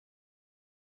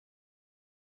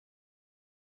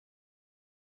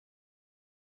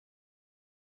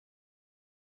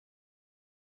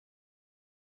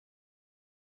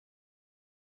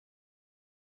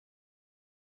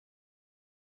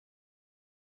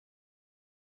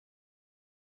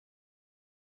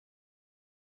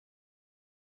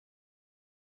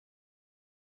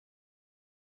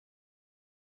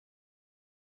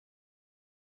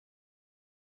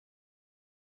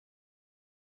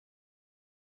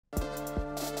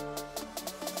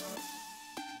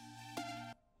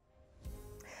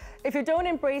If you don't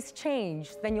embrace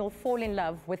change, then you'll fall in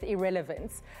love with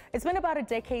irrelevance. It's been about a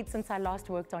decade since I last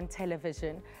worked on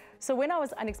television. So when I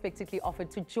was unexpectedly offered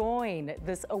to join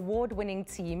this award-winning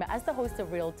team as the host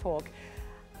of Real Talk,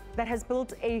 that has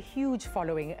built a huge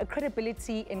following, a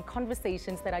credibility in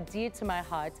conversations that are dear to my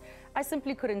heart, I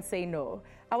simply couldn't say no.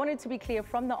 I wanted to be clear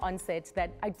from the onset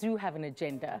that I do have an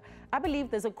agenda. I believe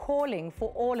there's a calling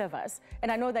for all of us, and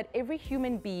I know that every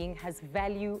human being has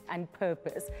value and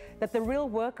purpose, that the real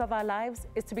work of our lives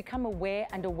is to become aware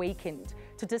and awakened,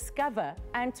 to discover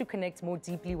and to connect more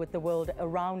deeply with the world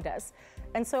around us.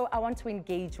 And so I want to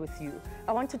engage with you.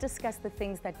 I want to discuss the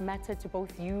things that matter to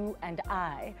both you and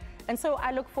I. And so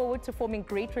I look forward to forming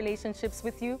great relationships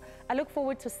with you. I look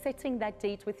forward to setting that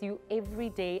date with you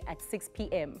every day at 6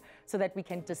 p.m. so that we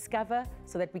can discover,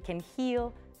 so that we can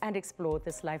heal and explore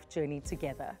this life journey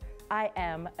together. I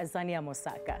am Azania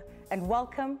Mosaka, and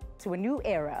welcome to a new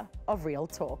era of Real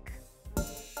Talk.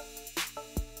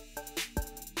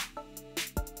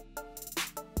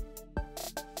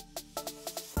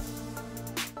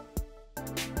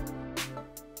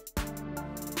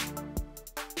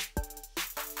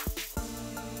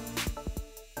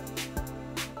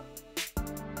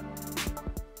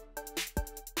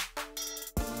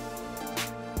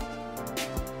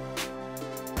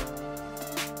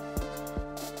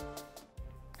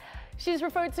 She's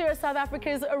referred to as South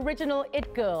Africa's original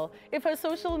it girl. If her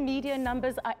social media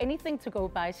numbers are anything to go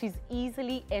by, she's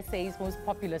easily SA's most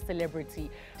popular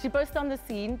celebrity. She burst on the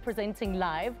scene presenting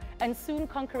live and soon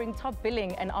conquering top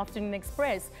billing and Afternoon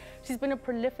Express. She's been a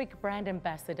prolific brand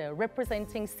ambassador,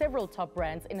 representing several top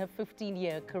brands in her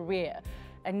 15-year career.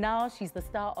 And now she's the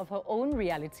star of her own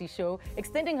reality show,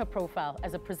 extending her profile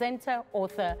as a presenter,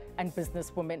 author, and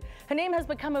businesswoman. Her name has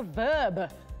become a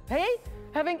verb. Hey,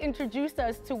 having introduced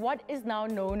us to what is now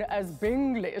known as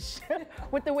Binglish,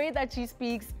 with the way that she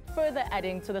speaks, further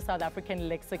adding to the South African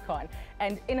lexicon.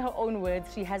 And in her own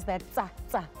words, she has that tsa,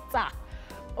 tsa, tsa.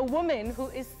 A woman who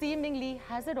is seemingly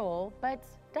has it all, but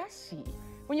does she?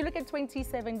 When you look at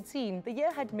 2017, the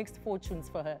year had mixed fortunes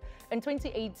for her, and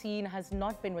 2018 has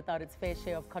not been without its fair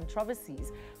share of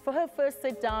controversies. For her first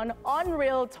sit down on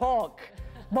Real Talk,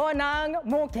 Bonang,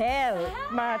 Matheba.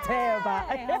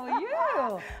 How are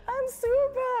you? I'm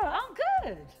super. I'm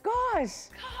good. Gosh.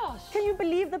 Gosh. Can you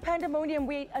believe the pandemonium?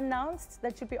 We announced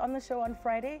that you'd be on the show on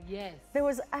Friday. Yes. There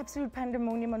was absolute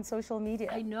pandemonium on social media.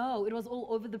 I know, it was all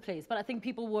over the place, but I think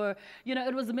people were, you know,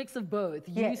 it was a mix of both.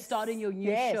 You Yes. starting your new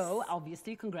Yes. show,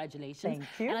 obviously, congratulations. Thank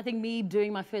you. And I think me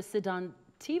doing my first sit-down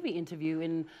TV interview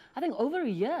in, I think, over a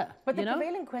year. But the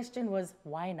prevailing question was,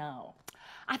 why now?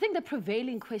 I think the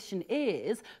prevailing question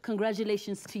is,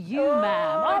 congratulations to you,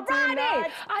 ma'am. All righty.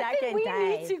 I think we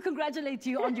need to congratulate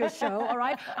you on your show, all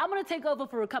right? I'm going to take over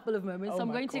for a couple of moments. So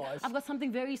I'm going to, I've got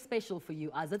something very special for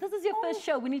you, Azza. This is your first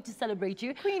show. We need to celebrate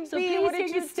you. Queen so Bee, please what did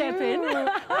take you a step in.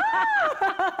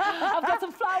 I've got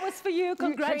some flowers for you.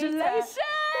 Congratulations.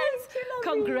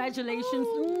 Congratulations.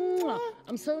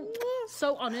 I'm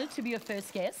so honored to be your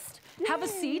first guest. Have a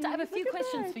seat. I have a few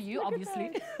questions for you,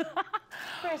 obviously.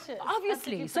 Precious.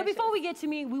 Obviously. So before we get to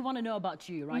me, we want to know about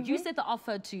you, right? You said the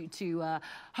offer to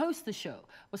host the show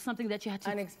was something that you had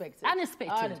to... Unexpected.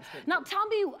 Unexpected. Now, tell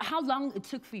me how long it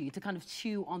took for you to kind of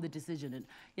chew on the decision, and,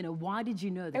 you know, why did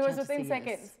you know that It you was had to within say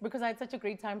seconds, yes? because I had such a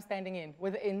great time standing in,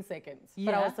 within seconds.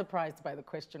 Yeah. But I was surprised by the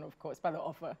question, of course, by the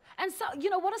offer. And so, you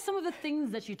know, what are some of the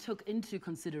things that you took into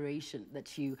consideration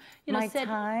that you know, my said...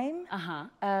 time,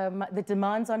 the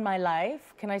demands on my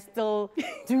life. Can I still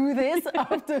do this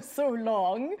after so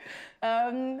long?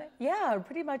 Yeah,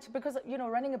 pretty much, because, you know,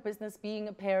 running a business, being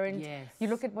a parent, you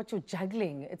look at what you're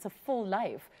juggling. It's a full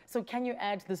life. So can you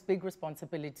add this big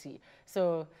responsibility?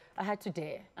 So I had to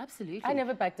dare. Absolutely. I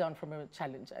never backed down from a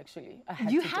challenge, actually.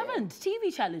 You haven't.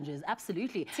 TV challenges,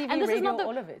 absolutely. TV, and this radio, is not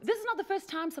all of it. This is not the first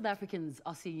time South Africans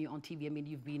are seeing you on TV. I mean,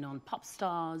 you've been on Pop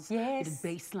Stars, you did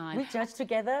Baseline. We judged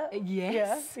together.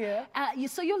 Yes. Yeah.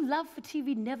 So your love for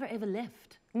TV never ever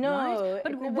left. No. Right?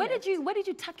 But where did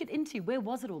you tuck it into? Where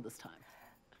was it all this time?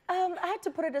 I had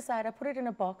to put it aside. I put it in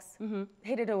a box,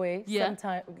 hid it away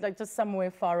sometime, like just somewhere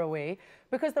far away,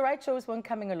 because the right shows weren't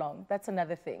coming along. That's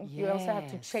another thing. You also have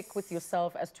to check with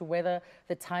yourself as to whether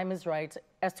the time is right,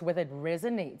 as to whether it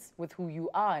resonates with who you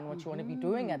are and what you want to be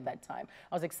doing at that time.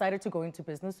 I was excited to go into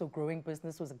business, so growing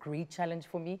business was a great challenge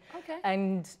for me. Okay.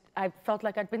 And I felt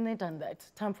like I'd been there, done that.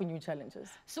 Time for new challenges.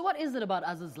 So what is it about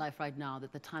Azza's life right now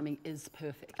that the timing is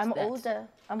perfect? I'm older,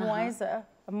 I'm wiser,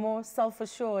 I'm more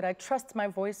self-assured. I trust my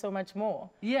voice so much more.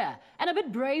 Yeah, and a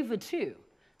bit braver too.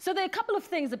 So there are a couple of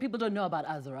things that people don't know about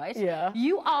Azza, right? Yeah.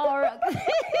 You are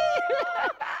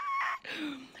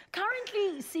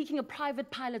currently seeking taking a private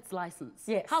pilot's license.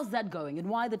 Yes. How's that going, and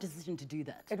why the decision to do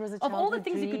that? It was a of all the childhood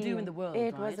things you could do dream. in the world,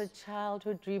 It right? was a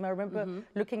childhood dream. I remember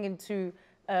looking into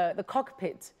the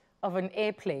cockpit of an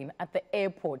airplane at the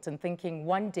airport and thinking,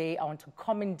 one day I want to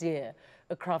commandeer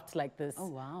a craft like this. Oh,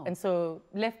 wow. And so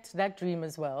left that dream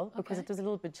as well, because it was a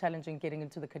little bit challenging getting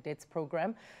into the cadets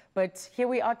program. But here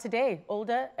we are today,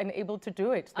 older and able to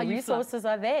do it. The resources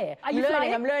are there. Are you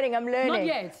flying? I'm learning. Not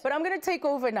yet. But I'm going to take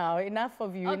over now. Enough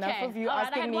of you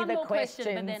asking me the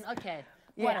questions. But then, okay.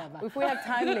 Yeah, whatever. If we have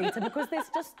time later, because there's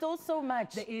just still so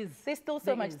much. There's still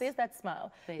so much. There's that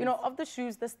smile. You know, of the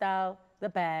shoes, the style, the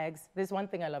bags, there's one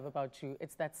thing I love about you.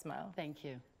 It's that smile. Thank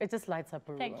you. It just lights up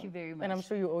a room. Thank you very much. And I'm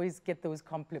sure you always get those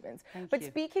compliments. But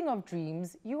speaking of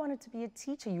dreams, you wanted to be a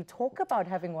teacher. You talk about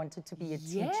having wanted to be a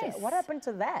teacher. Yes. What happened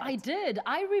to that? I did.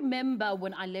 I remember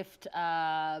when I left,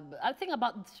 I think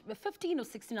about 15 or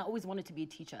 16, I always wanted to be a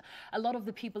teacher. A lot of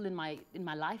the people in my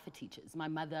life are teachers. My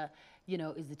mother, you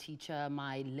know, is a teacher.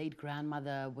 My late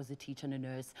grandmother was a teacher and a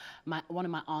nurse. One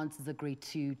of my aunts is a grade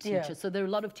 2 teacher. Yeah. So there are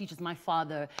a lot of teachers. My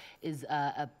father is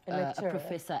a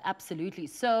professor, absolutely.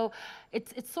 So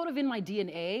it's sort of in my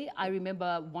DNA. I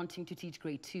remember wanting to teach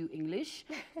grade 2 English,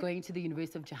 going to the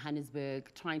University of Johannesburg,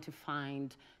 trying to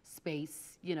find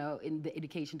space, you know, in the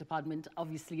education department.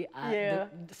 Obviously, I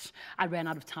ran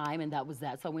out of time, and that was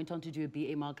that. So I went on to do a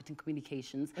BA Marketing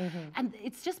Communications. And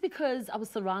it's just because I was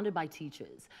surrounded by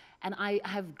teachers, and I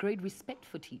have great respect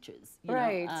for teachers. You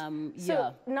know?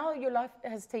 So now your life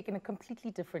has taken a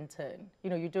completely different turn. You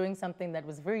know, you're doing something that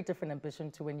was very different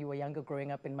ambition to when you were younger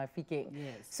growing up in Mafikeng.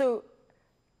 Yes. So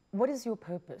what is your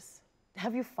purpose?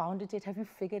 Have you found it yet? Have you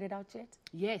figured it out yet?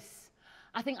 Yes.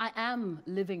 I think I am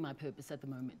living my purpose at the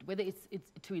moment, whether it's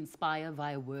to inspire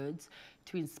via words,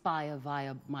 to inspire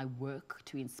via my work,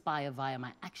 to inspire via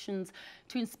my actions,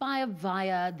 to inspire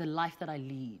via the life that I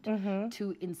lead,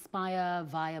 to inspire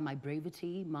via my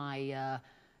bravery, my,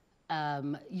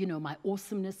 you know, my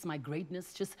awesomeness, my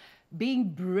greatness, just being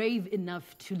brave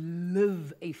enough to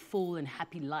live a full and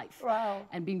happy life. Wow.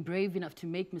 And being brave enough to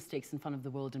make mistakes in front of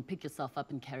the world and pick yourself up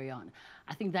and carry on.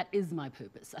 I think that is my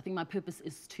purpose. I think my purpose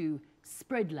is to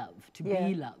spread love, to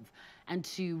be love, and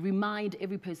to remind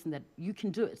every person that you can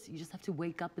do it. You just have to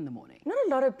wake up in the morning. Not a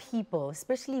lot of people,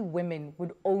 especially women,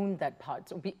 would own that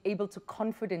part or be able to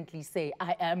confidently say,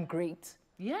 I am great.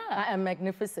 Yeah. I am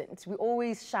magnificent. We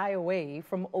always shy away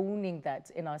from owning that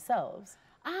in ourselves.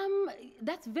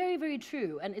 That's very, very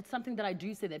true. And it's something that I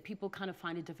do say, that people kind of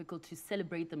find it difficult to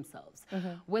celebrate themselves.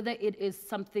 Whether it is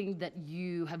something that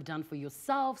you have done for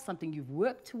yourself, something you've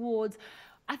worked towards.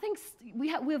 I think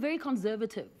we're very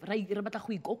conservative.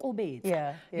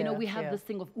 Yeah, you know, we have this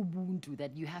thing of Ubuntu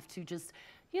that you have to just,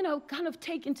 you know, kind of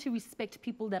take into respect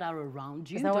people that are around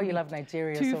you. Is that why you love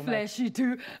Nigeria so much? Too flashy,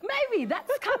 too. Maybe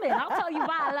that's coming. I'll tell you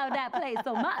why I love that place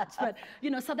so much. But, you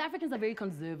know, South Africans are very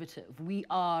conservative. We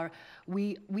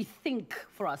think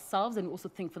for ourselves, and we also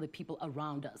think for the people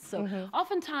around us. So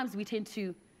oftentimes we tend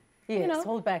to, yes, you know,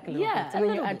 hold back a little bit. And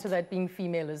then you add to that being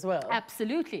female as well.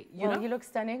 Absolutely. You know? You look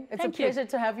stunning. It's Thank a pleasure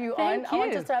to have you on. I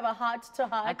want us to have a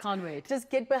heart-to-heart. I can't wait. Just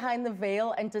get behind the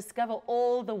veil and discover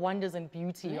all the wonders and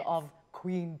beauty of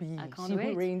Queen Bee. I can't She wait.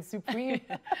 who reigns supreme.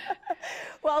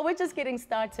 Well, we're just getting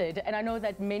started, and I know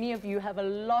that many of you have a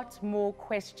lot more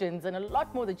questions and a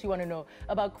lot more that you want to know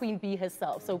about Queen Bee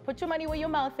herself. So put your money where your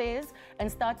mouth is and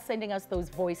start sending us those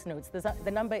voice notes.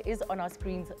 The number is on our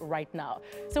screens right now.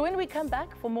 So when we come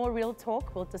back for more Real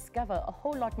Talk, we'll discover a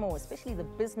whole lot more, especially the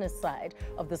business side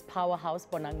of this powerhouse,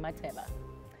 Bonang Matheba.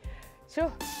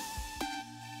 Sure.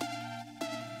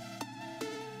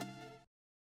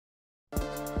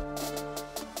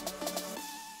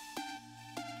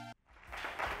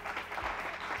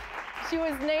 She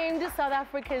was named South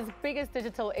Africa's biggest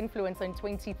digital influencer in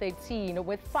 2013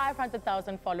 with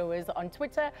 500,000 followers on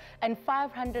Twitter and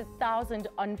 500,000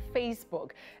 on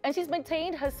Facebook. And she's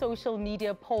maintained her social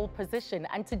media pole position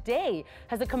and today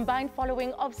has a combined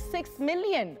following of 6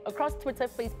 million across Twitter,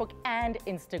 Facebook and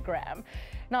Instagram.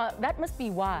 Now, that must be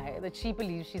why that she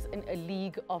believes she's in a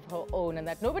league of her own and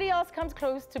that nobody else comes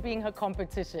close to being her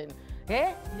competition.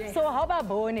 Yeah? So how about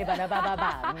Boni?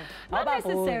 Not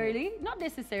necessarily. Not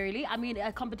necessarily. I mean,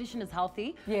 competition is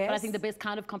healthy. Yes. But I think the best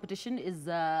kind of competition is,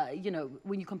 you know,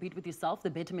 when you compete with yourself, the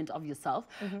betterment of yourself.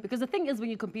 Because the thing is, when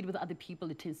you compete with other people,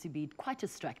 it tends to be quite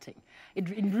distracting. It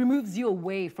removes you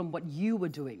away from what you were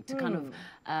doing to kind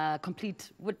of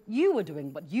complete what you were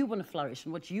doing, what you want to flourish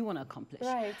and what you want to accomplish.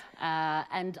 Right.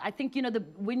 And I think, you know,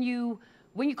 when you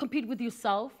compete with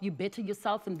yourself, you better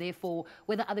yourself, and therefore,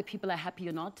 whether other people are happy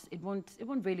or not, it won't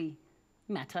really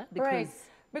matter. Because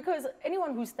Because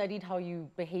anyone who studied how you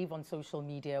behave on social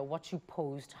media, what you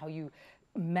post, how you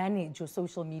manage your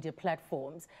social media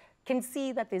platforms can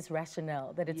see that there's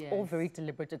rationale, that it's all very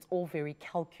deliberate, it's all very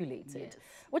calculated,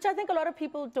 which I think a lot of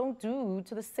people don't do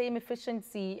to the same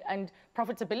efficiency and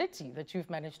profitability that you've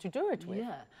managed to do it with.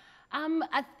 Yeah.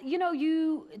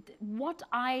 What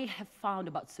I have found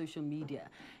about social media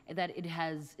is that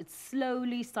it's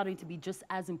slowly starting to be just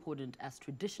as important as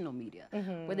traditional media,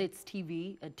 whether it's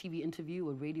TV, a TV interview,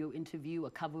 a radio interview,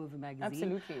 a cover of a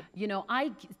magazine. Absolutely. You know,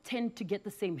 I tend to get the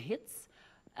same hits.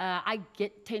 I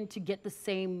tend to get the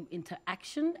same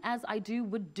interaction as I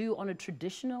would do on a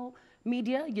traditional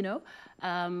media, you know.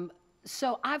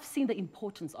 So I've seen the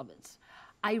importance of it.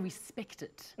 I respect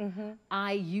it.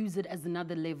 I use it as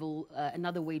another level,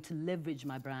 another way to leverage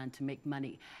my brand to make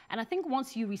money. And I think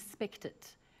once you respect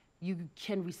it, you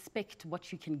can respect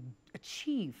what you can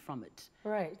achieve from it.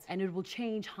 Right. And it will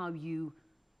change how you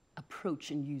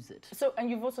approach and use it. So, and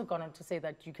you've also gone on to say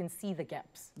that you can see the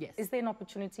gaps. Yes. Is there an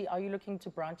opportunity, are you looking to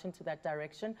branch into that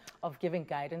direction of giving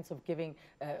guidance, of giving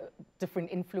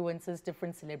different influencers,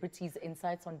 different celebrities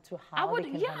insights onto how they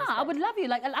can harness that? I would love you.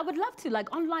 Like, I would love to, like,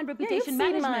 online reputation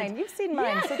management. You've seen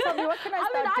mine. So tell me, what can I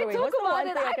start doing? What's the one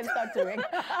thing I can start doing?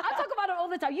 I talk about it all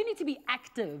the time. You need to be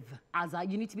active, Azza.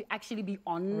 You need to actually be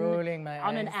on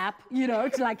an app, you know,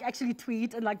 to like actually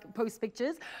tweet and like post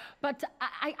pictures. But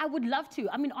I would love to.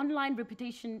 I mean, online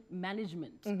reputation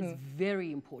management is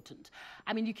very important.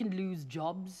 I mean, you can lose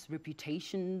jobs,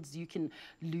 reputations, you can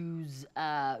lose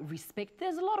respect.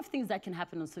 There's a lot of things that can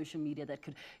happen on social media that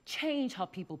could change how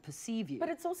people perceive you. But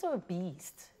it's also a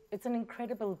beast. It's an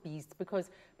incredible beast because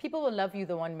people will love you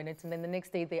the 1 minute and then the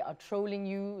next day they are trolling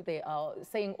you, they are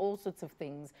saying all sorts of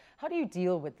things. How do you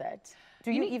deal with that?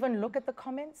 Do you even look at the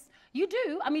comments? You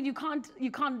do. I mean, you can't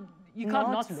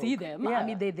not see them. Yeah. I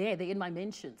mean, they're in my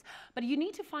mentions. But you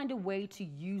need to find a way to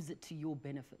use it to your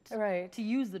benefit. Right. To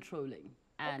use the trolling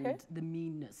and the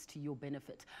meanness to your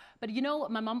benefit. But you know,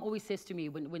 my mom always says to me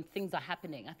when things are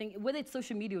happening, I think whether it's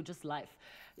social media or just life,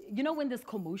 you know, when there's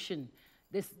commotion,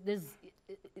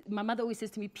 my mother always says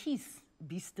to me, peace,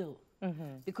 be still.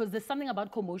 Because there's something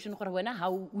about commotion,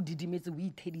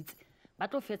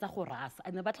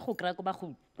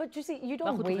 but you see, you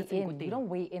don't weigh in. You don't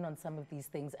weigh in on some of these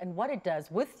things. And what it does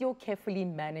with your carefully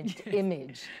managed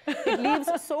image, it leaves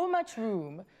so much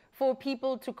room for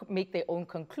people to make their own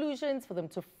conclusions, for them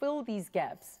to fill these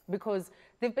gaps. Because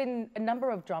there have been a number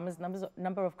of dramas,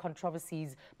 number of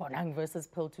controversies, Bonang versus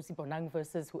Piltusi, Bonang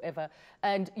versus whoever,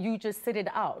 and you just sit it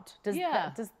out.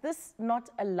 Does this not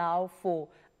allow for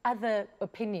other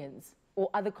opinions or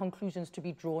other conclusions to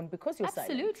be drawn because you're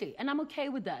silent? Absolutely, and I'm okay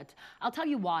with that. I'll tell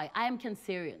you why. I am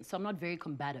Cancerian, so I'm not very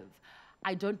combative.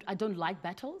 I don't like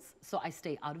battles, so I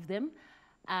stay out of them.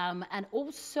 And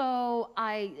also,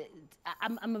 I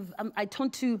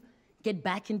tend to get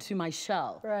back into my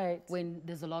shell when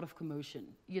there's a lot of commotion.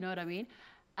 You know what I mean?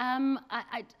 I'm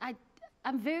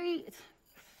very,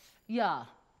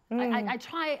 I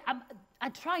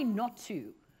try not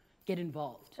to get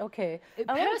involved. Okay.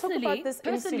 I want to talk about this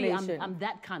personally, I'm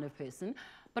that kind of person,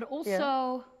 but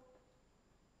also,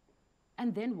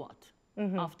 and then what?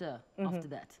 After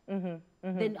that,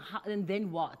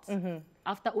 then what?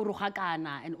 After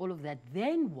uruhakana and all of that,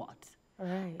 then what?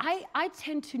 Right. I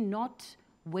tend to not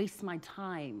waste my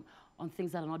time on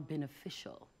things that are not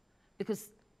beneficial,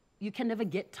 because you can never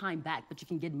get time back, but you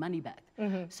can get money back.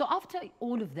 So after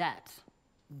all of that,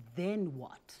 then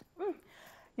what?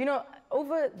 You know,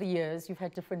 over the years, you've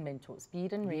had different mentors, be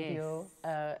it in radio,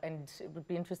 and it would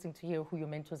be interesting to hear who your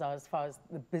mentors are as far as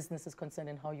the business is concerned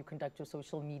and how you conduct your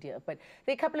social media. But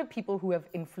there are a couple of people who have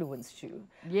influenced you.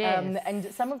 Yes.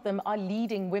 And some of them are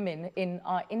leading women in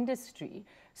our industry.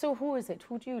 So who is it?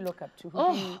 Who do you look up to?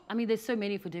 I mean, there's so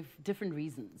many for different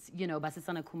reasons. You know,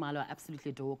 Basisana Kumalo, I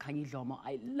absolutely adore. Khanyi Dlomo,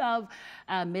 I love.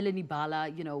 Melanie Bala,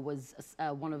 you know, was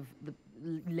one of the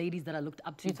ladies that I looked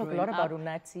up to. You talk a lot about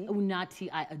Unati. Unati,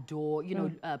 I adore. You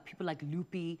know, people like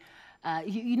Lupi.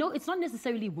 You know, it's not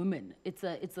necessarily women. It's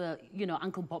a you know,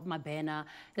 Uncle Bob Mabena.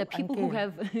 There are people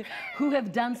who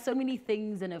have done so many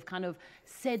things and have kind of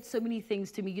said so many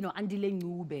things to me. You know, Andile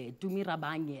Ngube, Dumi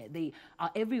Rabanye, they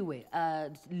are everywhere.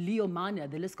 Leo Mania,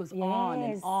 the list goes on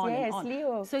and on and on.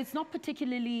 Leo. So it's not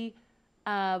particularly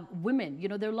women. You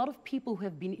know, there are a lot of people who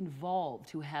have been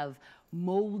involved, who have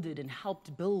molded and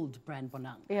helped build brand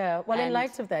Bonang. Yeah, well, in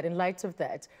light of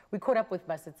that, we caught up with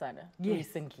Basitsana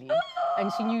recently,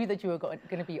 and she knew that you were going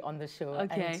to be on the show.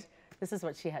 Okay. And this is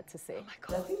what she had to say. Oh my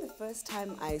God. I think the first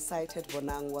time I sighted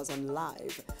Bonang was on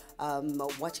live,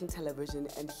 watching television,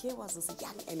 and here was this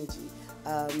young energy,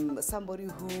 somebody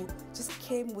who just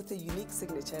came with a unique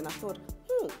signature, and I thought,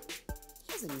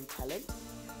 here's a new talent.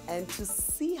 And to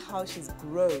see how she's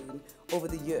grown over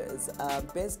the years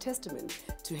bears testament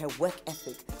to her work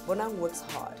ethic. Bonang works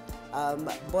hard.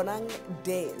 Bonang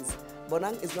dares.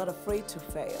 Bonang is not afraid to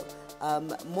fail.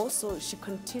 More so, she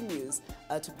continues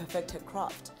to perfect her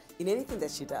craft in anything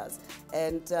that she does.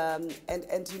 And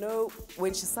you know,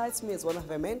 when she cites me as one of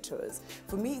her mentors,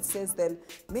 for me it says then,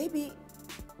 maybe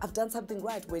I've done something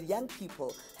right, where young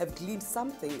people have gleaned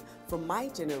something from my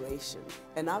generation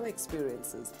and our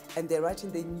experiences, and they're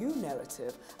writing their new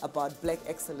narrative about Black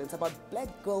excellence, about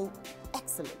Black girl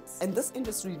excellence. And this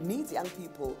industry needs young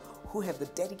people who have the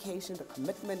dedication, the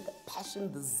commitment, the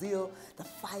passion, the zeal, the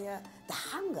fire, the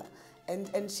hunger.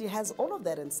 And she has all of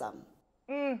that in some.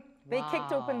 They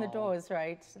kicked open the doors,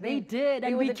 right? They did,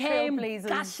 and we came trailblazers,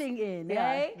 gushing in,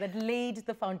 that laid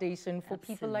the foundation for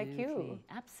people like you.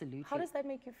 Absolutely. How does that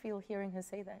make you feel hearing her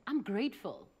say that? I'm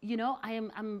grateful. You know,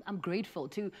 I'm grateful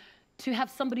to have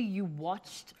somebody you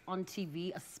watched on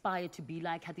TV, aspire to be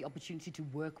like, had the opportunity to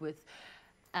work with,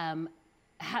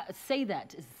 say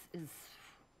that is,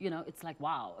 you know, it's like,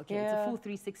 wow, okay, it's a full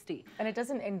 360. And it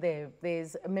doesn't end there.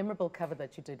 There's a memorable cover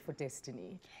that you did for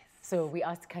Destiny. Yes. So we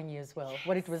asked Kanye as well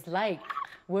what it was like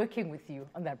working with you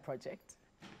on that project.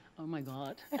 Oh my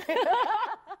God.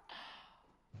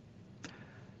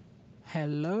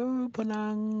 Hello,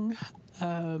 Bonang.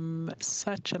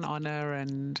 Such an honor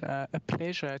and a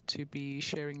pleasure to be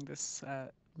sharing this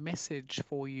message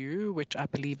for you, which I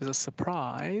believe is a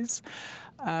surprise.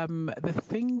 The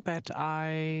thing that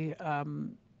I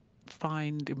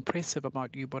find impressive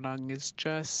about you, Bonang, is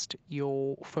just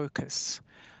your focus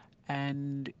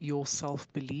and your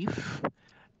self-belief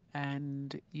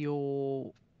and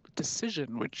your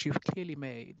decision, which you've clearly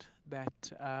made,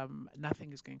 that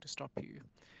nothing is going to stop you,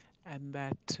 and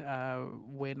that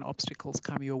when obstacles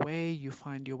come your way, you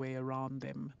find your way around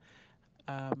them.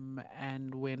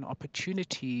 And when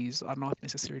opportunities are not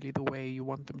necessarily the way you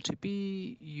want them to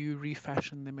be, you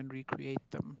refashion them and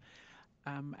recreate them.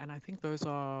 And I think those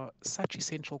are such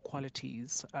essential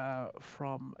qualities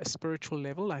from a spiritual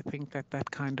level. I think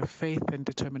that kind of faith and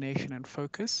determination and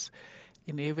focus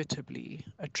inevitably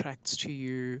attracts to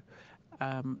you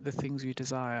the things you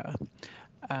desire.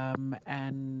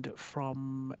 And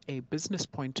from a business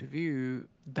point of view,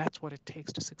 that's what it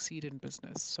takes to succeed in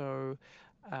business. So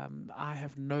I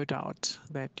have no doubt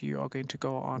that you are going to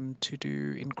go on to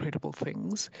do incredible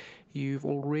things. You've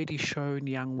already shown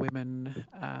young women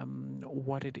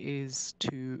what it is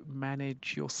to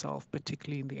manage yourself,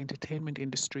 particularly in the entertainment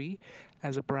industry,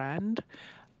 as a brand.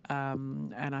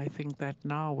 And I think that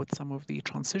now with some of the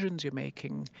transitions you're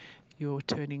making, you're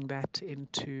turning that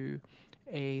into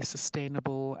a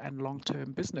sustainable and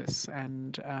long-term business,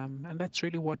 and that's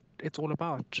really what it's all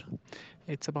about.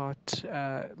 It's about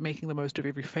making the most of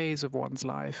every phase of one's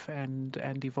life and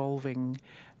evolving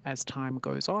as time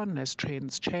goes on, as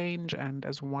trends change, and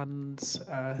as one's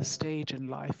stage in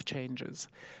life changes.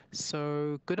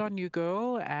 So good on you,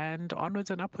 girl, and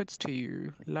onwards and upwards to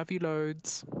you. Love you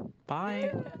loads.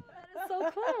 Bye.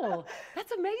 So cool.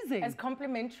 That's amazing. As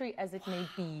complimentary as it may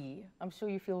be, I'm sure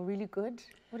you feel really good.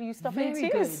 What are you stopping Very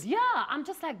tears? good. Yeah, I'm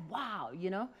just like, wow,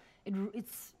 you know,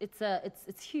 it's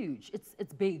huge.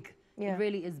 It's big. Yeah. It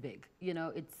really is big. You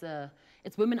know,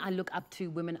 it's women I look up to,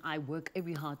 women I work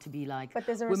every hard to be like. But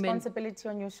there's a responsibility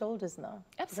on your shoulders now.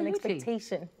 Absolutely. There's an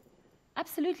expectation.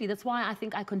 Absolutely. That's why I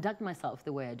think I conduct myself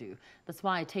the way I do. That's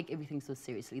why I take everything so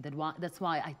seriously. That's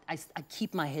why I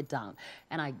keep my head down,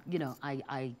 and I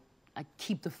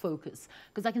keep the focus,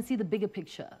 because I can see the bigger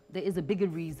picture. There is a bigger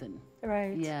reason.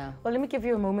 Right. Yeah. Well, let me give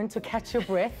you a moment to catch your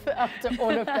breath after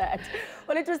all of that.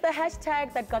 Well, it was the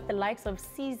hashtag that got the likes of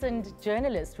seasoned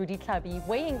journalist Rudy Klabi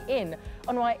weighing in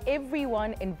on why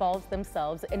everyone involves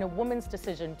themselves in a woman's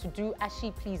decision to do as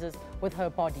she pleases with her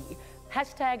body.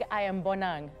 Hashtag I am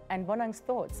Bonang, and Bonang's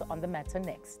thoughts on the matter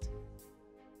next.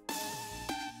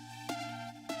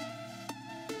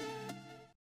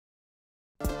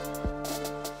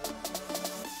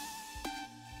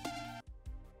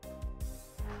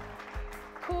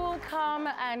 Cool, calm,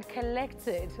 and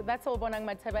collected. That's all Bonang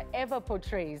Matheba ever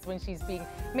portrays when she's being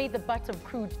made the butt of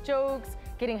crude jokes,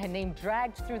 getting her name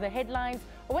dragged through the headlines,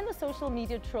 or when the social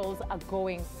media trolls are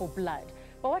going for blood.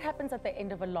 But what happens at the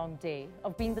end of a long day,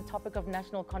 of being the topic of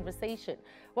national conversation?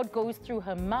 What goes through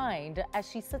her mind as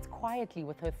she sits quietly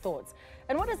with her thoughts?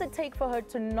 And what does it take for her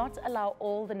to not allow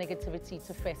all the negativity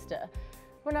to fester?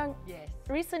 Bonang, yes.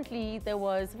 Recently there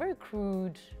was a very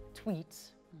crude tweet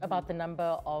about the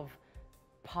number of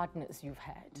partners you've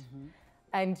had.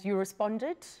 And you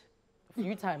responded, a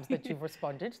few times that you've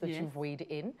responded, that you've weighed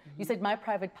in. You said, my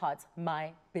private parts,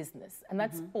 my business. And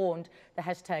that spawned the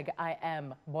hashtag I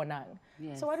am Bonang.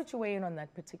 Yes. So why did you weigh in on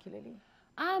that particularly?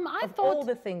 I of thought all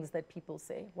the things that people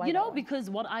say. Why you know, that one? because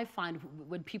what I find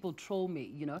when people troll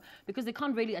me, you know, because they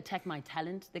can't really attack my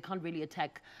talent, they can't really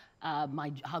attack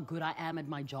how good I am at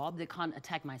my job, they can't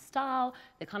attack my style,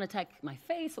 they can't attack my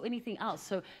face or anything else.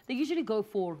 So they usually go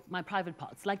for my private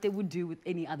parts, like they would do with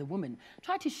any other woman.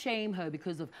 Try to shame her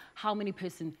because of how many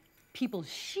people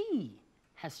she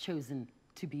has chosen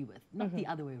to be with, not the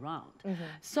other way around.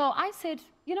 So I said,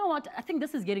 you know what, I think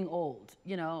this is getting old.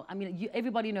 You know, I mean,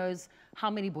 everybody knows how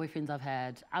many boyfriends I've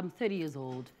had. I'm 30 years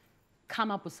old,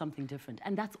 come up with something different.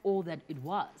 And that's all that it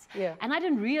was. Yeah. And I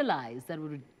didn't realize that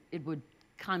it would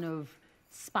kind of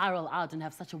spiral out and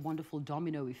have such a wonderful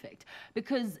domino effect.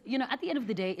 Because, you know, at the end of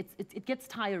the day, it gets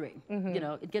tiring. You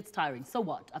know, it gets tiring. So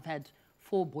what? I've had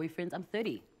 4 boyfriends, I'm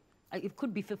 30. It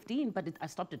could be 15, but I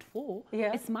stopped at 4.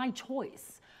 Yeah. It's my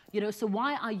choice. You know, so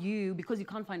why are you, because you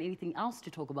can't find anything else to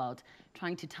talk about,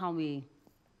 trying to tell me,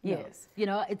 yes. You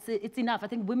know, it's enough. I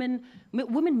think women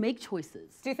make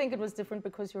choices. Do you think it was different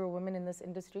because you're a woman in this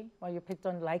industry? Why you're picked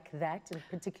on like that, and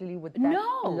particularly with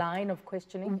that line of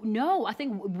questioning? No, I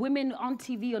think women on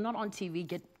TV or not on TV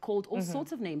get called all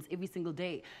sorts of names every single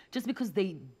day, just because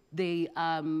they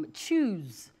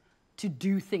choose to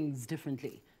do things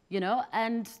differently. You know,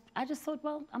 and I just thought,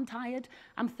 well, I'm tired.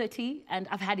 I'm 30 and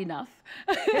I've had enough.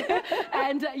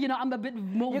 And, you know, I'm a bit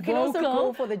more You can vocal. also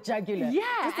go for the jugular. Yeah.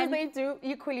 Just as they do,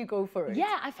 equally go for it.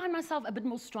 Yeah, I find myself a bit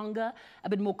more stronger, a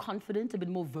bit more confident, a bit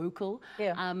more vocal.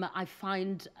 Yeah. I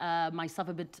find myself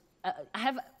a bit,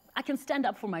 I can stand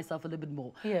up for myself a little bit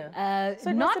more. Yeah.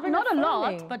 So it must not have been a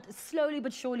lot, affirming. but slowly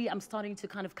but surely I'm starting to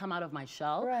kind of come out of my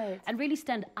shell. Right. And really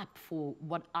stand up for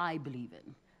what I believe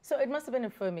in. So it must have been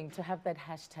affirming to have that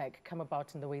hashtag come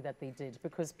about in the way that they did,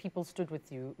 because people stood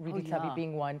with you, Really Clubby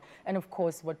being one, and of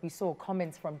course what we saw,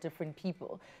 comments from different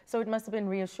people. So it must have been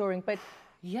reassuring. But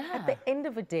at the end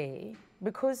of the day,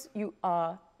 because you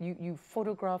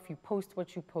photograph, you post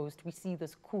what you post, we see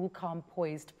this cool, calm,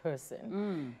 poised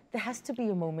person. There has to be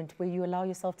a moment where you allow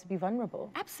yourself to be vulnerable.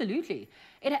 Absolutely.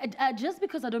 Just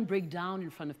because I don't break down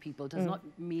in front of people does not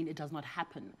mean it does not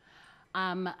happen.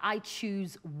 I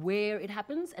choose where it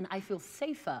happens, and I feel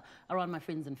safer around my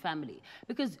friends and family.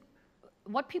 Because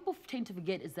what people tend to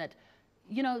forget is that,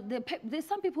 you know, there's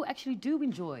some people who actually do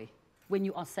enjoy when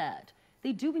you are sad.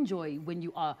 They do enjoy when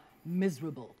you are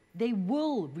miserable. They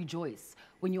will rejoice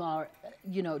when you are,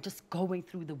 you know, just going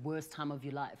through the worst time of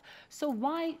your life. So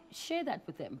why share that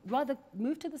with them? Rather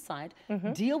move to the side,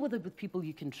 deal with it with people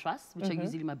you can trust, which are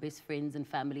usually my best friends and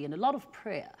family, and a lot of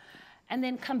prayer. And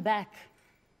then come back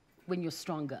when you're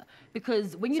stronger.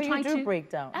 Because when you're trying to... So you do break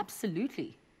down?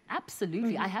 Absolutely.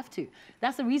 Absolutely, I have to.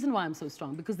 That's the reason why I'm so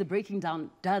strong, because the breaking down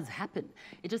does happen.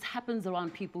 It just happens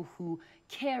around people who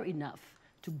care enough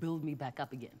to build me back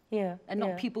up again. Yeah. And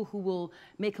not people who will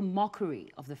make a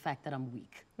mockery of the fact that I'm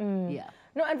weak. Yeah.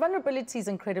 No, and vulnerability is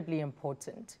incredibly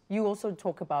important. You also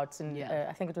talk about, in,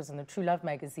 I think it was in the True Love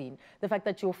magazine, the fact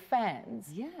that your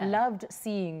fans loved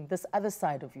seeing this other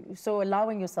side of you. So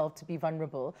allowing yourself to be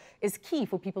vulnerable is key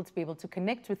for people to be able to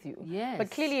connect with you. Yes.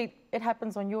 But clearly it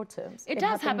happens on your terms. It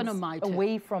does happen on my terms.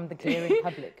 Away from the glaring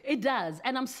public. It does.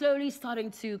 And I'm slowly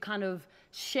starting to kind of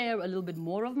share a little bit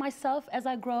more of myself as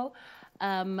I grow.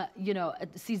 You know,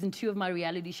 at season 2 of my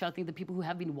reality show, I think the people who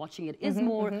have been watching it is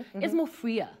more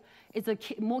freer. It's a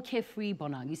more carefree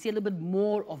Bonang. You see a little bit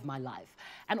more of my life.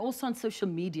 And also on social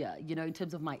media, you know, in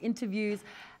terms of my interviews.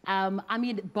 I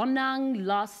mean, Bonang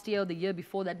last year or the year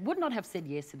before that would not have said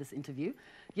yes to this interview,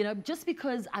 you know, just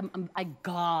because I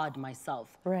guard myself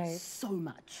so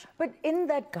much. But in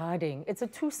that guarding, it's a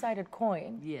two-sided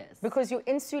coin. Yes. Because you're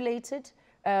insulated.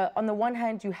 On the one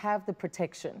hand, you have the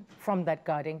protection from that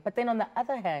guarding, but then on the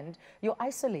other hand, you're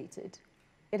isolated.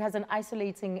 It has an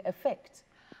isolating effect.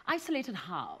 Isolated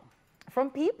how? From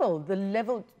people, the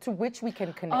level to which we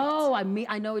can connect. Oh,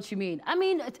 I know what you mean. I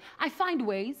mean, I find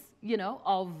ways, you know,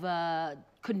 of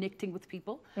connecting with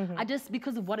people. I just,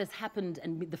 because of what has happened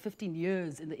and the 15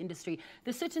 years in the industry,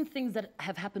 there's certain things that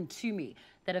have happened to me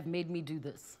that have made me do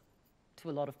this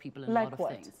to a lot of people and a lot of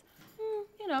things.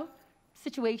 You know,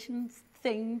 situations,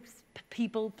 things,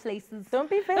 people, places. Don't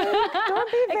be vague.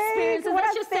 Don't be vague. Experiences. What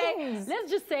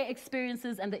Let's just say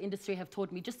experiences and the industry have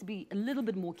taught me just to be a little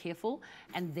bit more careful,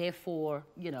 and therefore,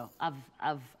 you know,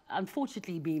 I've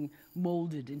unfortunately been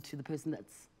molded into the person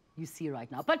that's you see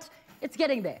right now. But it's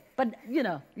getting there. But you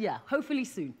know, yeah, hopefully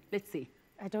soon. Let's see.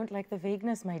 I don't like the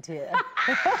vagueness, my dear.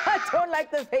 I don't like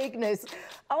the vagueness.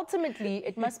 Ultimately,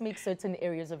 it must make certain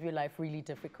areas of your life really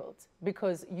difficult,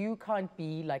 because you can't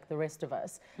be like the rest of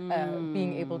us,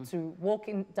 being able to walk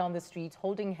down the street,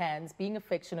 holding hands, being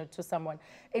affectionate to someone.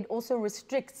 It also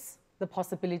restricts the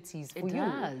possibilities for you. It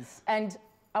does. And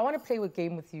I want to play a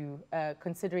game with you,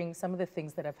 considering some of the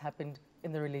things that have happened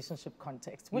in the relationship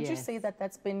context. Would you say that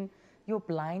that's been your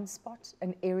blind spot,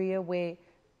 an area where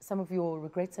some of your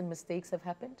regrets and mistakes have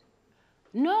happened?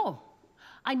 No.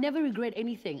 I never regret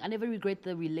anything. I never regret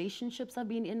the relationships I've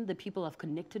been in, the people I've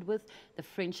connected with, the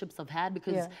friendships I've had,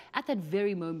 because at that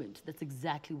very moment, that's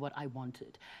exactly what I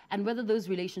wanted. And whether those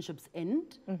relationships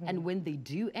end, and when they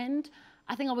do end,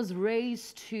 I think I was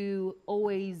raised to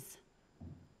always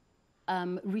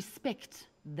respect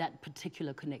that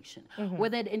particular connection.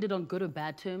 Whether it ended on good or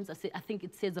bad terms, I think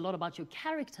it says a lot about your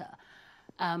character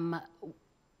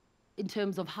in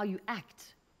terms of how you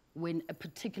act when a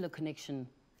particular connection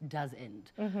does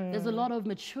end. There's a lot of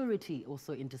maturity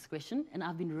also in discretion, and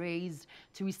I've been raised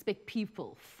to respect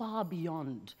people far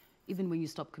beyond even when you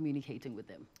stop communicating with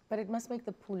them. But it must make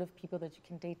the pool of people that you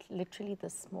can date literally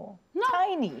this small. No.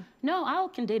 Tiny. No, I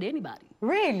can date anybody.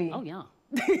 Really? Oh, yeah.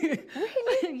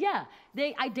 Really? Yeah.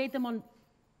 I date them on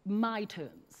my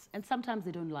terms, and sometimes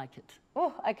they don't like it.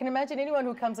 Oh, I can imagine anyone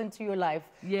who comes into your life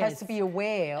has to be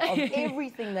aware of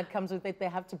everything that comes with it. They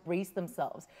have to brace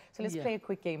themselves. So let's play a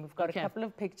quick game. We've got a couple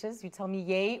of pictures. You tell me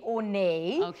yay or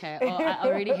nay. Okay. Oh, I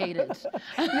already hate it.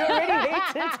 You already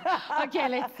hate it? Okay,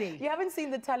 let's see. You haven't seen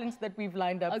the talent that we've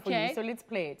lined up for you, so let's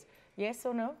play it. Yes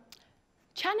or no?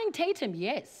 Channing Tatum,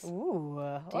 yes.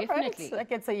 Ooh, definitely. All right. That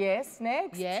gets a yes.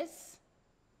 Next. Yes.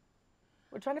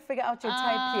 We're trying to figure out your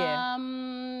type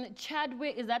here.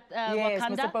 Chadwick, is that yes,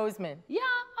 Wakanda? Mr. Boseman. Yeah,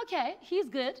 okay, he's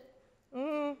good.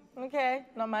 Okay,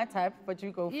 not my type, but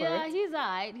you go for it. Yeah, he's all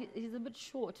right. He's a bit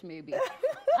short, maybe.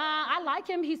 I like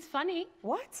him. He's funny.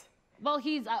 What? Well,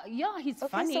 he's he's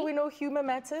funny. So we know humor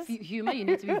matters. Humor, you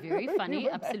need to be very funny,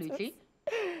 absolutely.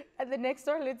 And the next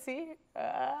one, let's see.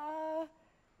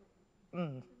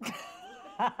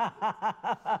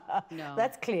 No.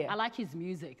 That's clear. I like his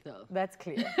music, though. That's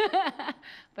clear.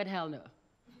 But hell no.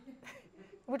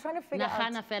 We're trying to figure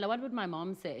out... Fella, what would my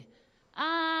mom say?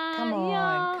 Come on,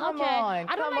 yeah, come okay. on,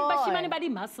 I don't like bashimani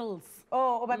muscles.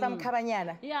 Oh, but I'm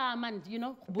kabanyana. Yeah, man, you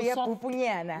know,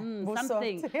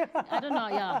 something. I don't know,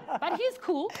 yeah. But he's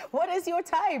cool. What is your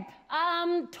type?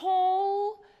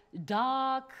 Tall,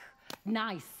 dark,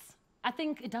 nice. I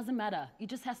think it doesn't matter. You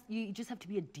just have to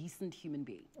be a decent human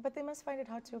being. But they must find it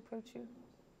hard to approach you.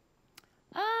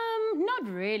 Not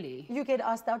really. You get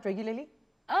asked out regularly?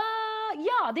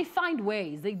 Yeah, they find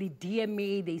ways. They DM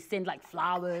me, they send like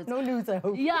flowers. No news, I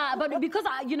hope. Yeah, but because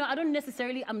I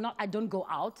don't go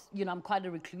out. You know, I'm quite a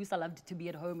recluse. I love to be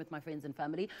at home with my friends and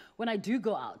family. When I do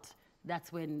go out,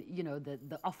 that's when, you know,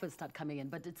 the offers start coming in.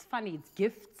 But it's funny, it's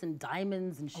gifts and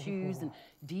diamonds and shoes and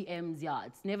DMs. Yeah,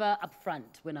 it's never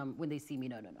upfront when they see me.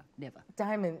 No, never.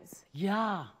 Diamonds.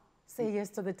 Yeah. Say yes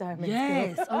to the diamonds.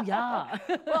 Yes, oh yeah.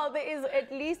 Well, there is at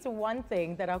least one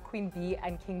thing that our Queen Bee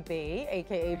and King Bey,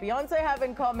 aka Beyonce, have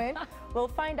in common. We'll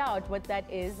find out what that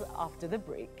is after the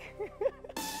break.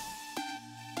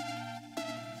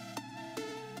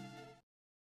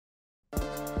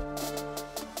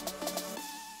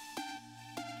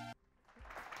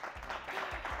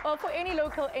 Well, for any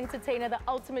local entertainer, the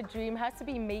ultimate dream has to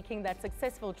be making that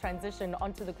successful transition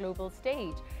onto the global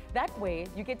stage. That way,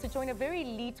 you get to join a very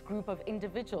elite group of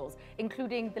individuals,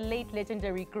 including the late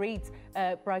legendary great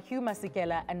Brahu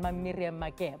Masekela and Miriam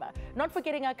Makeba. Not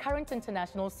forgetting our current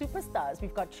international superstars.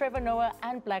 We've got Trevor Noah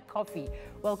and Black Coffee.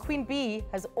 Well, Queen Bee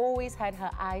has always had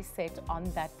her eyes set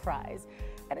on that prize,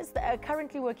 and is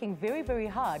currently working very, very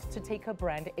hard to take her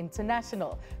brand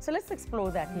international. So let's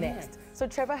explore that next. So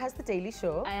Trevor has the Daily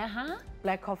Show.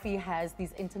 Black Coffee has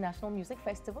these international music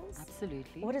festivals.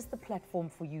 Absolutely. What is the platform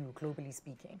for you, globally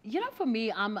speaking? You know, for me,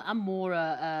 I'm more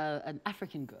an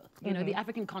African girl. You know, the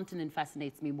African continent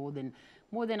fascinates me more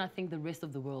than I think the rest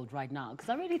of the world right now. Because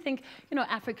I really think, you know,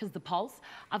 Africa's the pulse.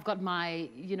 I've got my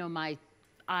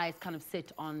eyes kind of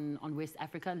set on West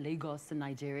Africa, Lagos and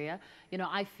Nigeria. You know,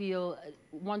 I feel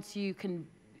once you can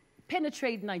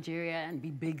penetrate Nigeria and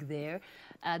be big there,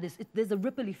 there's a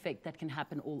ripple effect that can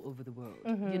happen all over the world,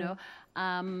 you know?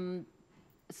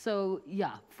 So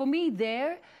yeah, for me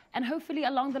there, and hopefully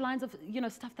along the lines of, you know,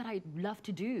 stuff that I love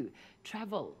to do,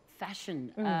 travel,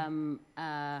 fashion,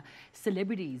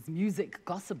 celebrities, music,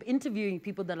 gossip, interviewing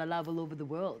people that I love all over the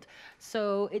world.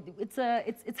 So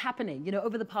it's happening. You know,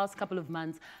 over the past couple of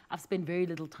months, I've spent very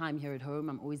little time here at home.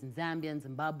 I'm always in Zambia and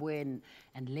Zimbabwe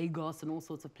and Lagos and all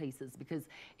sorts of places because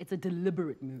it's a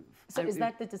deliberate move. So is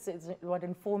that the decision, what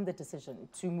informed the decision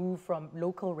to move from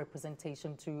local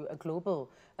representation to a global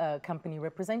company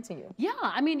representing you? Yeah,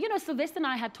 I mean, you know, Sylvester and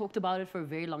I had talked about it for a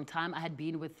very long time. I had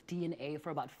been with DNA for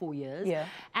about 4 years. Yeah.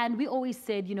 And And we always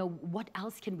said, you know, what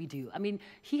else can we do? I mean,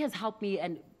 he has helped me,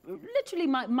 and literally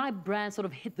my brand sort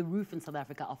of hit the roof in South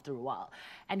Africa after a while.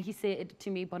 And he said to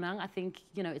me, Bonang, I think,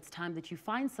 you know, it's time that you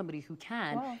find somebody who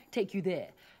can take you there.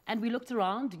 And we looked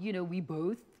around, you know, we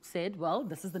both said, well,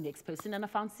 this is the next person, and I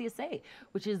found CSA,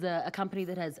 which is a company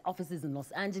that has offices in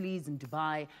Los Angeles, in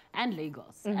Dubai, and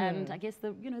Lagos. And I guess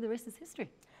the rest is history.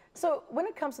 So when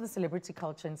it comes to the celebrity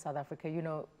culture in South Africa, you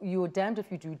know, you're damned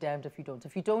if you do, damned if you don't.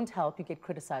 If you don't help, you get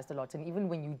criticized a lot. And even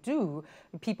when you do,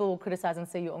 people will criticize and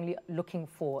say you're only looking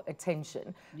for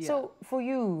attention. Yeah. So for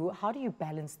you, how do you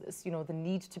balance this, you know, the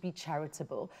need to be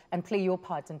charitable and play your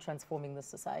part in transforming the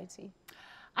society?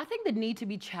 I think the need to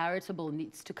be charitable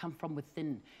needs to come from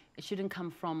within. It shouldn't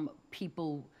come from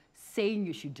people saying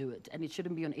you should do it, and it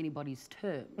shouldn't be on anybody's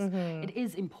terms. It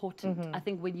is important. I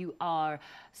think when you are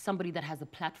somebody that has a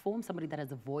platform, somebody that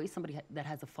has a voice, somebody that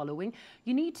has a following,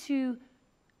 you need to,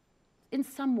 in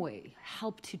some way,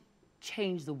 help to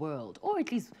change the world, or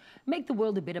at least make the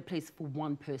world a better place for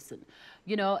one person.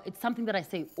 You know, it's something that I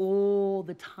say all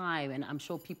the time, and I'm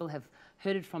sure people have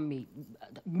heard it from me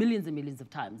millions and millions of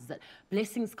times, that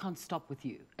blessings can't stop with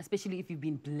you, especially if you've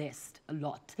been blessed a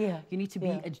lot. You need to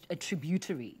be a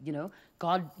tributary, you know.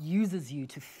 God uses you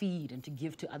to feed and to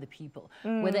give to other people,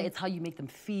 whether it's how you make them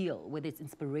feel, whether it's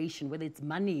inspiration, whether it's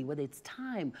money, whether it's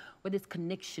time, whether it's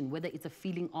connection, whether it's a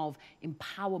feeling of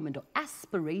empowerment or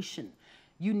aspiration.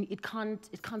 It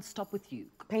can't stop with you.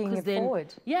 Paying it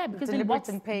forward. Yeah, because then what's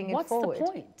the point,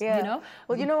 you know?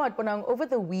 Well, you know what, Bonang, over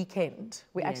the weekend,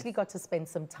 we actually got to spend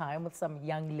some time with some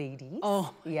young ladies.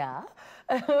 Yeah.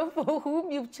 For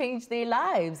whom you've changed their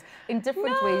lives in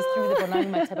different ways through the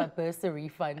Bonang Matheba Bursary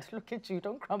Fund. Look at you,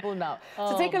 don't crumble now.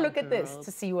 So take a look at this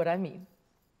to see what I mean.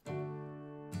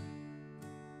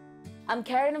 I'm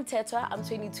Karen Mtetwa, I'm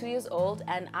 22 years old,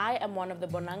 and I am one of the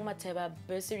Bonang Matheba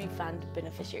Bursary Fund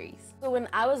beneficiaries. So when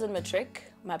I was in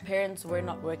matric, my parents were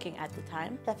not working at the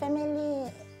time. The family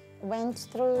went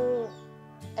through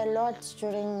a lot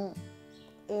during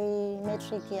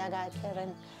matric year,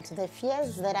 Karen. The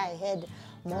fears that I had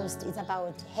most is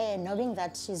about her knowing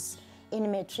that she's in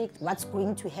matric, what's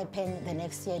going to happen the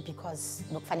next year, because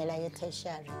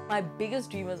my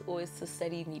biggest dream was always to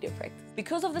study media practice.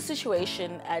 Because of the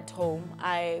situation at home,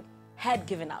 I had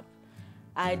given up.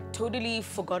 I'd totally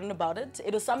forgotten about it.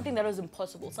 It was something that was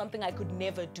impossible, something I could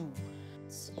never do.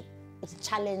 It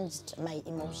challenged my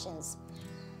emotions.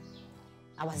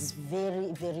 I was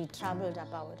very, very troubled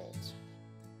about it.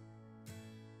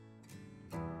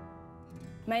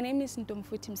 My name is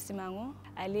Ntomfuthi Msimango.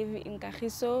 I live in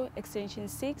Kagiso, Extension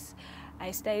 6. I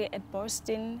study at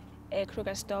Boston,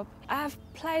 Krugerstop. I have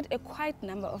applied a quite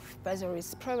number of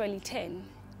bursaries, probably 10.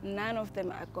 None of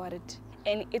them I got it.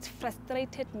 And it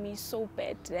frustrated me so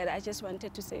bad that I just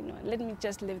wanted to say, no, let me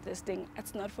just leave this thing.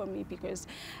 It's not for me, because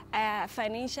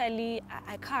financially,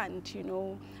 I can't, you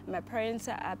know. My parents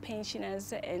are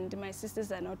pensioners and my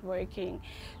sisters are not working.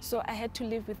 So I had to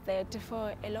live with that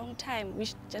for a long time,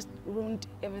 which just ruined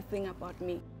everything about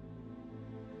me.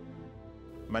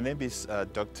 My name is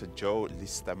Dr. Joe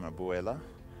Lista Mabuela.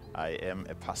 I am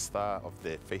a pastor of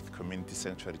the Faith Community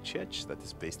Sanctuary Church that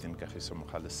is based in Kagiso,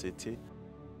 Mogale City.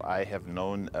 I have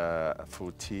known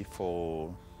Futhi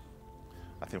for,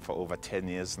 I think, for over 10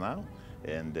 years now,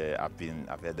 and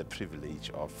I've had the privilege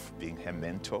of being her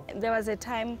mentor. There was a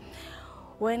time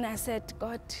when I said,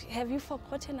 God, have you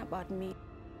forgotten about me?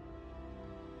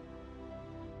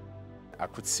 I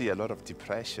could see a lot of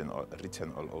depression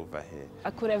written all over her. I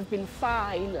could have been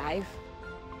far in life.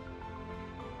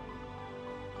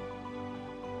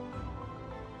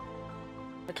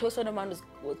 The close friend of mine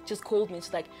just called me.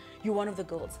 She's like, you're one of the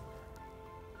girls.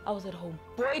 I was at home.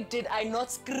 Boy, did I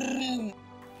not scream.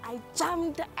 I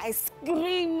jumped, I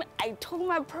screamed, I told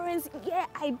my parents, yeah,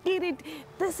 I did it.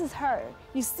 This is her.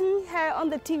 You see her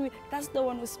on the TV. That's the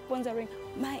one who's sponsoring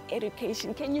my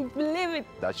education. Can you believe it?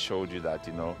 That showed you that,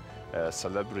 you know,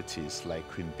 celebrities like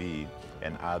Queen Bee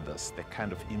and others, the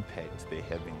kind of impact they're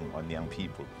having on young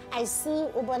people. I see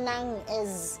Bonang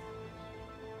as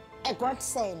a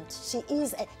godsend.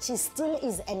 She still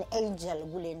is an angel,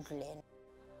 Gulen.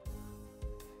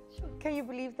 Can you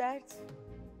believe that?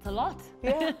 It's a lot.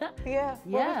 Yeah, yeah.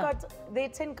 Well, there are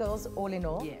 10 girls all in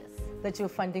all that you're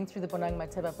funding through the Bonang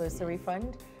Matheba Bursary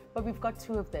Fund, but we've got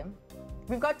 2 of them.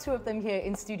 We've got 2 of them here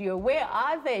in studio. Where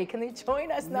are they? Can they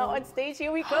join us now on stage?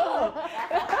 Here we go.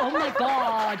 Oh my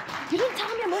God. You didn't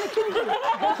tell me I'm going to kill you.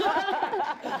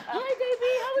 Hi,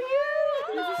 baby. How are you?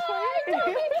 Hi,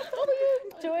 darling. How are you?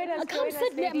 Join us. Come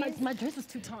sit there. My dress is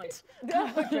too tight.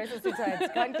 No, dress is too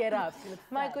tight. Can't get up.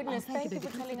 My goodness, thank you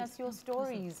for telling us your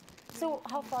stories. So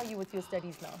how far are you with your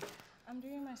studies now? I'm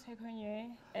doing my second year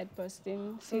at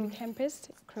Boston City Campus,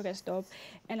 Krugerstop,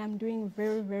 and I'm doing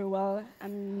very, very well.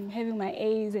 I'm having my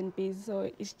A's and B's, so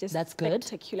it's just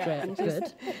spectacular. That's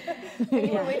good. And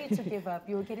you were ready to give up.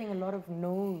 You were getting a lot of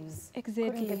no's.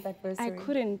 Exactly. Couldn't get that bursary. I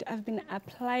couldn't. I've been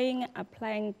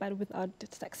applying, but without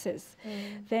success.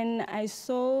 Then I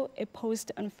saw a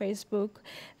post on Facebook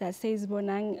that says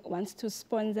Bonang wants to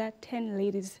sponsor 10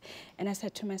 ladies, and I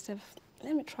said to myself,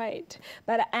 let me try it.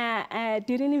 But I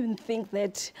didn't even think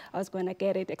that I was going to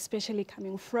get it, especially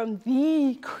coming from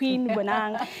the Queen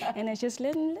Bonang. And I just,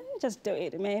 let me just do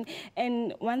it, man.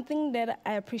 And one thing that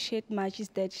I appreciate much is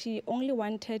that she only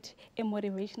wanted a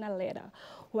motivational letter.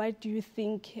 Why do you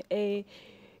think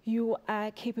you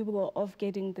are capable of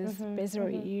getting this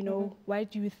bursary, you know? Why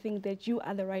do you think that you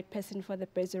are the right person for the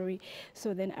bursary?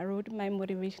 So then I wrote my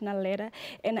motivational letter,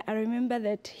 and I remember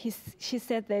that she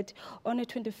said that on the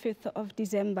 25th of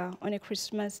December, on a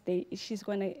Christmas day, it's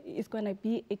gonna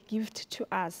be a gift to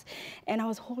us. And I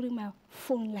was holding my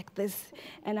phone like this,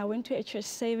 and I went to a church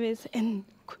service, and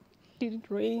it didn't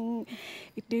ring.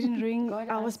 It didn't ring. God,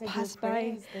 I was passed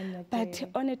by. But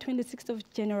on the 26th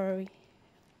of January,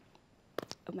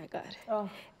 oh my God,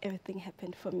 everything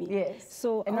happened for me. Yes.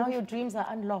 So and now your dreams are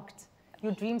unlocked.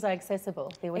 Your dreams are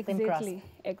accessible. They're within grasp.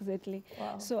 Exactly.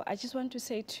 Wow. So I just want to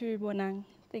say to Bonang,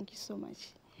 thank you so much.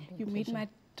 You made my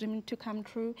dream to come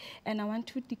true. And I want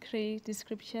to declare the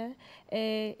scripture,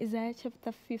 Isaiah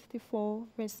chapter 54,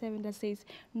 verse 7, that says,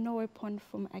 no weapon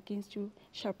formed against you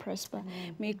shall prosper.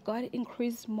 May God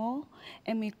increase more,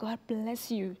 and may God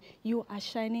bless you. You are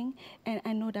shining, and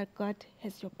I know that God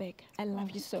has your back. I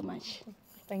love you so much.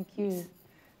 Thank you.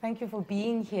 Thank you for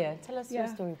being here. Tell us your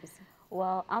story, Busi.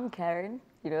 Well, I'm Karen,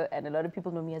 you know, and a lot of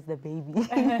people know me as the baby.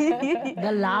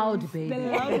 The loud baby. The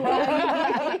loud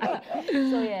one.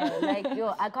 So yeah, like,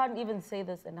 I can't even say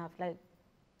this enough. Like,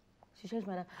 she changed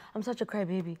my life. I'm such a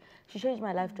crybaby. She changed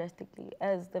my life drastically.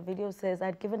 As the video says,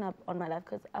 I'd given up on my life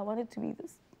because I wanted to be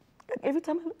this. Like, every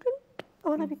time I look at her, I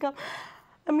want to become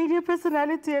a media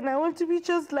personality, and I want to be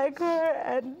just like her.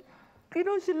 And, you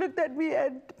know, she looked at me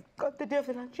and got the day of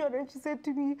the luncheon, and she said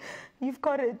to me, you've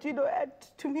got it, you know. And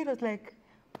to me, it was like,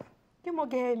 you're more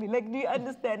girly. Like, do you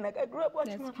understand? Like, I grew up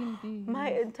watching my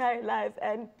entire life,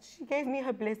 and she gave me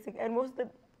her blessing, and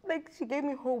she gave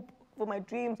me hope for my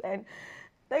dreams, and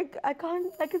like, I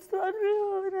can't, like, it's so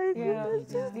unreal.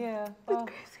 It's just, it's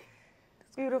crazy.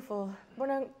 It's beautiful.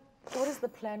 Bonang, what is the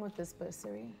plan with this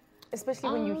bursary?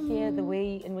 Especially when you hear the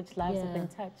way in which lives have been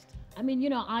touched. I mean, you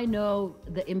know, I know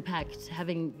the impact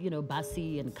having, you know,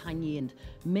 Basi and Kanye and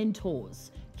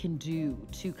mentors can do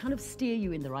to kind of steer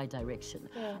you in the right direction.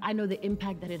 I know the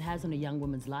impact that it has on a young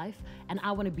woman's life, and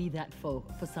I want to be that for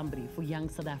somebody, for young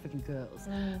South African girls.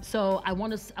 So I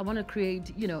want to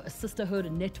create, you know, a sisterhood, a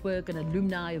network, an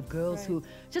alumni of girls who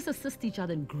just assist each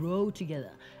other and grow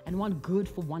together and want good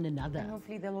for one another. And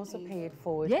hopefully they'll also pay it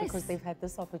forward because they've had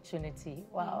this opportunity.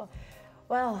 Wow.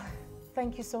 Well,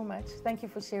 thank you so much. Thank you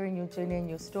for sharing your journey and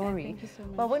your story. Thank you so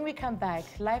much. Well, when we come back,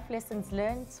 life lessons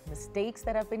learned, mistakes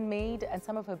that have been made, and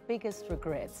some of her biggest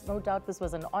regrets. No doubt this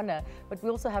was an honor, but we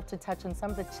also have to touch on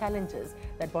some of the challenges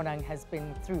that Bonang has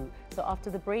been through. So after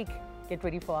the break, get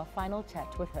ready for our final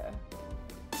chat with her.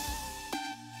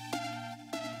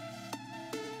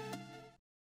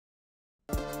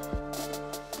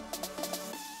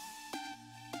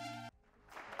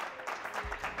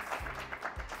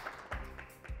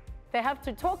 They have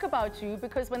to talk about you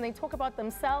because when they talk about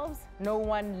themselves, no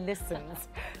one listens.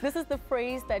 This is the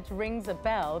phrase that rings a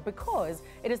bell because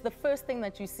it is the first thing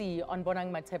that you see on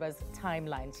Bonang Matheba's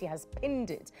timeline. She has pinned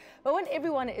it. But when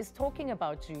everyone is talking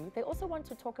about you, they also want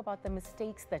to talk about the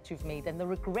mistakes that you've made and the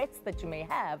regrets that you may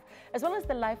have, as well as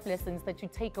the life lessons that you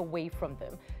take away from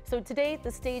them. So today,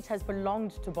 the stage has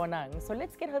belonged to Bonang. So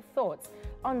let's get her thoughts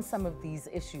on some of these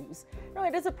issues. No,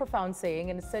 it is a profound saying,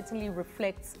 and it certainly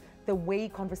reflects the way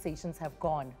conversations have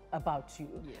gone about you.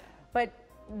 But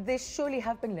there surely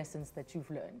have been lessons that you've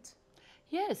learned.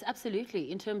 Yes,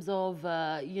 absolutely. In terms of,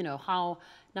 you know, how,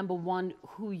 number one,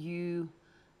 who you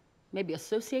maybe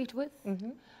associate with,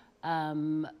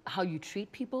 how you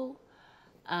treat people,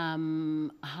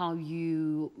 how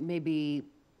you maybe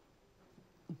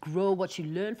grow what you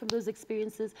learn from those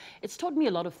experiences. It's taught me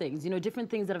a lot of things. You know, different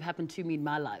things that have happened to me in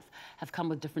my life have come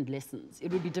with different lessons.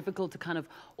 It would be difficult to kind of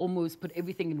almost put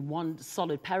everything in one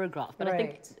solid paragraph. But I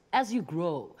think as you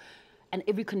grow and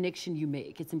every connection you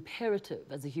make, it's imperative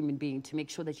as a human being to make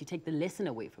sure that you take the lesson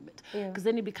away from it. Because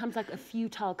then it becomes like a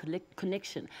futile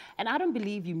connection. And I don't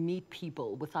believe you meet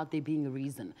people without there being a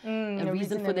reason. A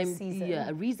reason for them,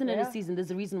 a reason and a season.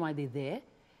 There's a reason why they're there.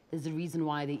 There's a reason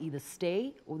why they either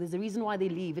stay or there's a reason why they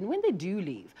leave. And when they do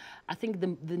leave, I think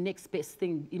the next best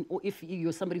thing, if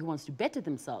you're somebody who wants to better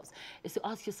themselves, is to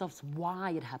ask yourselves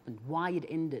why it happened, why it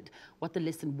ended, what the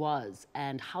lesson was,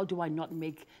 and how do I not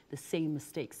make the same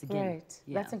mistakes again. Right.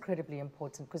 Yeah. That's incredibly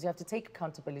important because you have to take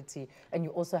accountability and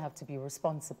you also have to be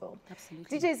responsible.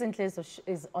 Absolutely. DJ Zinhle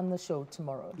is on the show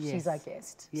tomorrow. Yes. She's our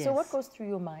guest. Yes. So what goes through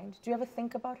your mind? Do you ever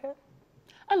think about her?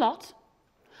 A lot.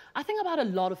 I think about a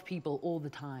lot of people all the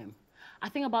time. I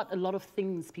think about a lot of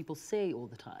things people say all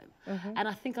the time. And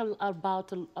I think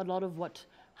about a lot of what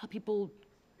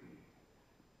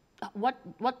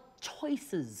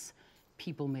choices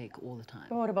people make all the time.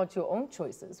 But what about your own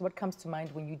choices? What comes to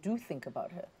mind when you do think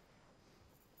about her?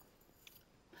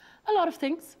 A lot of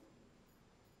things.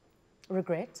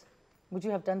 Regret? Would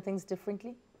you have done things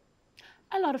differently?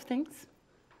 A lot of things.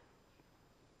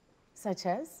 Such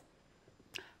as?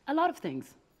 A lot of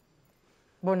things.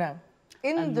 Bonang,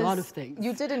 in a lot of things.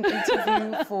 You did an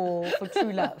interview for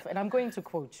True Love, and I'm going to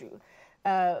quote you.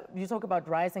 You talk about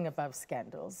rising above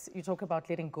scandals. You talk about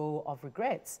letting go of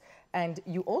regrets. And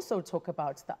you also talk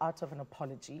about the art of an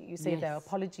apology. You say there are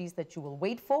apologies that you will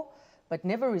wait for, but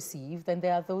never receive. Then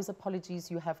there are those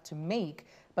apologies you have to make,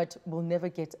 but will never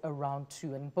get around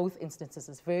to. And in both instances,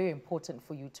 it's very important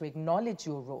for you to acknowledge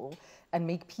your role and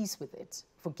make peace with it.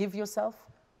 Forgive yourself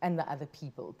and the other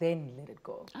people, then let it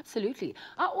go. Absolutely.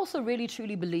 I also really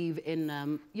truly believe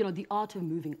in, you know, the art of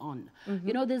moving on.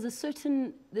 You know, there's a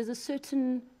certain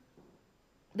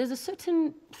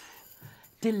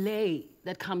delay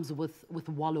that comes with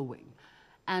wallowing.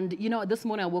 And, you know, this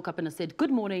morning I woke up and I said,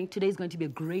 good morning, today's going to be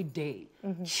a great day.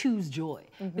 Choose joy.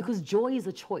 Because joy is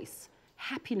a choice.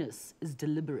 Happiness is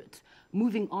deliberate.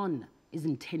 Moving on is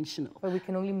intentional. But we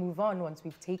can only move on once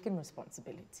we've taken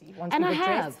responsibility, once we've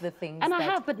addressed the things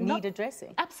that need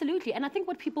addressing. Absolutely. And I think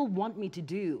what people want me to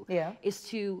do is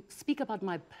to speak about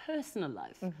my personal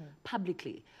life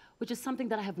publicly, which is something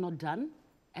that I have not done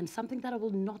and something that I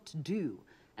will not do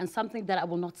and something that I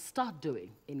will not start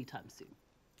doing anytime soon.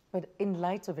 But in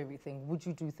light of everything, would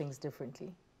you do things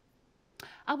differently?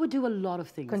 I would do a lot of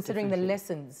things considering the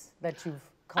lessons that you've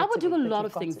cultivated. I would do a lot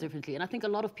of things differently. And I think a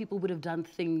lot of people would have done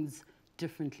things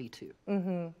differently too.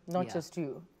 Not just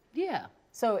you. Yeah.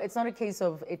 So it's not a case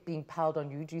of it being piled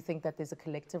on you. Do you think that there's a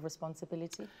collective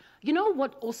responsibility? You know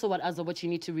what, also what you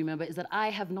need to remember is that I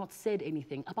have not said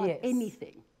anything about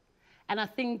anything. And I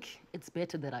think it's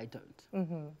better that I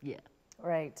don't. Yeah.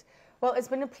 Right. Well, it's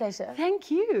been a pleasure. Thank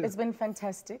you. It's been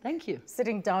fantastic. Thank you.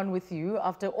 Sitting down with you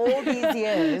after all these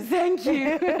years. Thank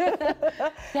you.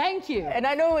 Thank you. And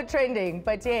I know we're trending,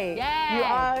 but hey, you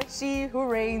are she who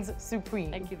reigns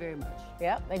supreme. Thank you very much.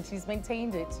 Yeah, and she's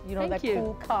maintained it. You know,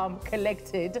 cool, calm,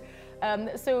 collected.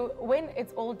 So when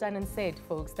it's all done and said,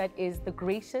 folks, that is the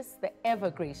gracious, the ever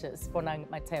gracious Bonang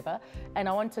Matheba. And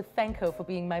I want to thank her for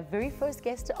being my very first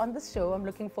guest on the show. I'm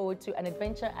looking forward to an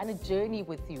adventure and a journey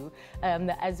with you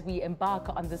as we embark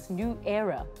on this new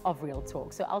era of Real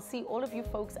Talk. So I'll see all of you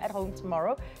folks at home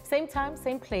tomorrow, same time,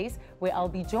 same place, where I'll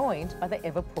be joined by the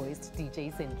ever-poised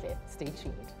DJ Zinhle. Stay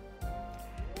tuned.